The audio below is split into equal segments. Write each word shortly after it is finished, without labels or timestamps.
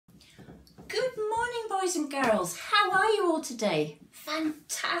Good morning, boys and girls. How are you all today?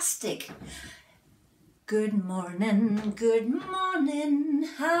 Fantastic. Good morning, good morning.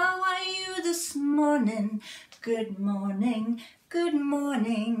 How are you this morning? Good morning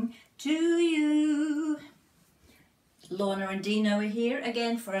to you. Lorna and Dino are here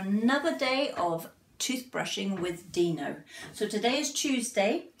again for another day of toothbrushing with Dino. So today is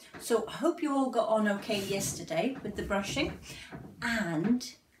Tuesday, so I hope you all got on okay yesterday with the brushing,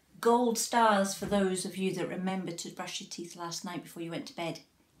 and gold stars for those of you that remembered to brush your teeth last night before you went to bed.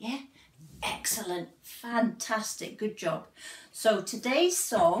 Yeah? Excellent, fantastic, good job. So today's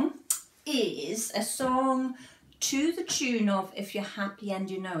song is a song to the tune of If You're Happy and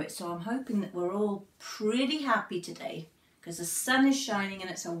You Know It. So I'm hoping that we're all pretty happy today because the sun is shining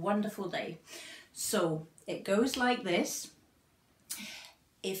and it's a wonderful day. So it goes like this.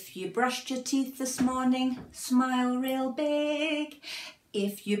 If you brushed your teeth this morning, smile real big.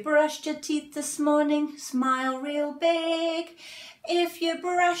 If you brushed your teeth this morning, smile real big. If you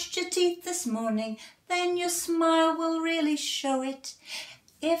brushed your teeth this morning, then your smile will really show it.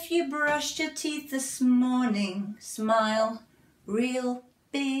 If you brushed your teeth this morning, smile real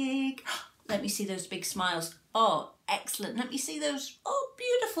big. Let me see those big smiles. Oh, excellent. Let me see those, oh,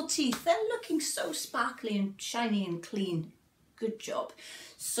 beautiful teeth. They're looking so sparkly and shiny and clean. Good job.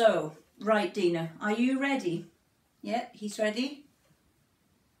 So, right, Dino, are you ready? Yeah, he's ready.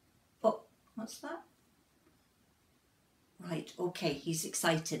 Oh, what's that? Right, okay, he's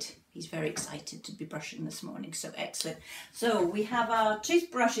excited. He's very excited to be brushing this morning, so excellent. So we have our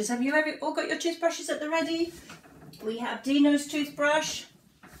toothbrushes. Have you all got your toothbrushes at the ready? We have Dino's toothbrush.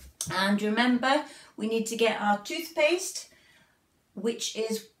 And remember, we need to get our toothpaste, which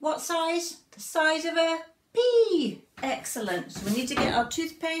is what size? The size of a pea. Excellent. So we need to get our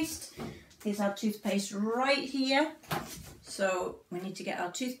toothpaste. Here's our toothpaste right here. So we need to get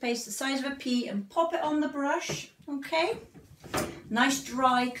our toothpaste the size of a pea and pop it on the brush, okay? Nice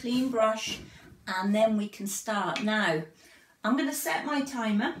dry clean brush, and then we can start. Now I'm going to set my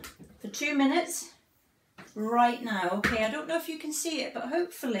timer for 2 minutes right now, okay? I don't know if you can see it, but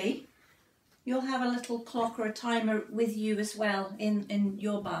hopefully you'll have a little clock or a timer with you as well in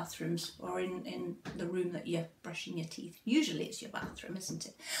your bathrooms or in the room that you're brushing your teeth. Usually it's your bathroom, isn't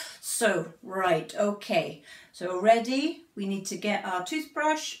it? So, right, okay. So ready? We need to get our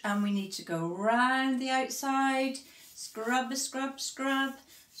toothbrush and we need to go round the outside. Scrub, scrub, scrub,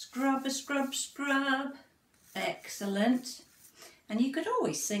 scrub, scrub, scrub. Excellent. And you could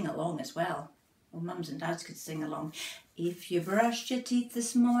always sing along as well. Or mums and dads could sing along. If you brushed your teeth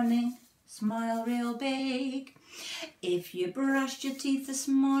this morning, smile real big. If you brushed your teeth this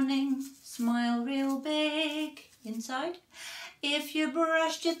morning, smile real big. Inside. If you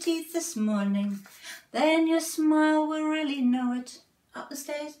brushed your teeth this morning, then your smile will really know it. Up the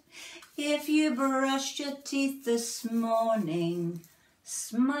stairs. If you brushed your teeth this morning,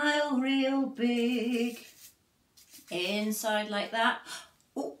 smile real big. Inside like that.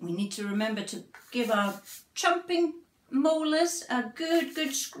 Oh, we need to remember to give our chumping molars a good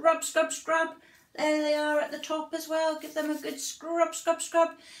scrub, scrub, scrub. There they are at the top as well. Give them a good scrub, scrub, scrub.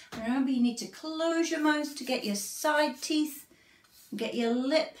 And remember, you need to close your mouth to get your side teeth, get your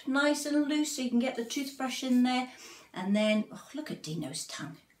lip nice and loose so you can get the toothbrush in there. And then, oh, look at Dino's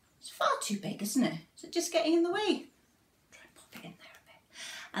tongue. It's far too big, isn't it? Is it just getting in the way? Try and pop it in there a bit.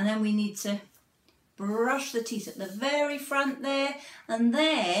 And then we need to brush the teeth at the very front there. And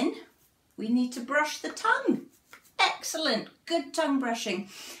then we need to brush the tongue. Excellent, good tongue brushing.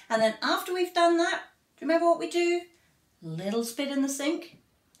 And then after we've done that, do you remember what we do? Little spit in the sink,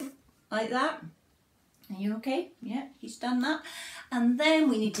 like that. Are you okay? Yeah, he's done that. And then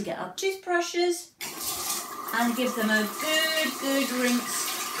we need to get our toothbrushes and give them a good rinse.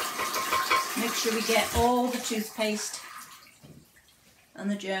 Make sure we get all the toothpaste and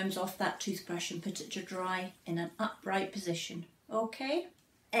the germs off that toothbrush and put it to dry in an upright position. Okay?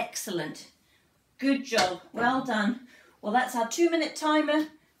 Excellent. Good job. Well done. Well, that's our 2 minute timer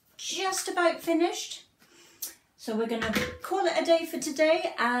just about finished. So we're going to call it a day for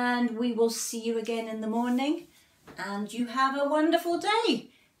today and we will see you again in the morning. And you have a wonderful day.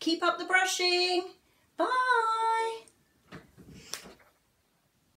 Keep up the brushing. Bye.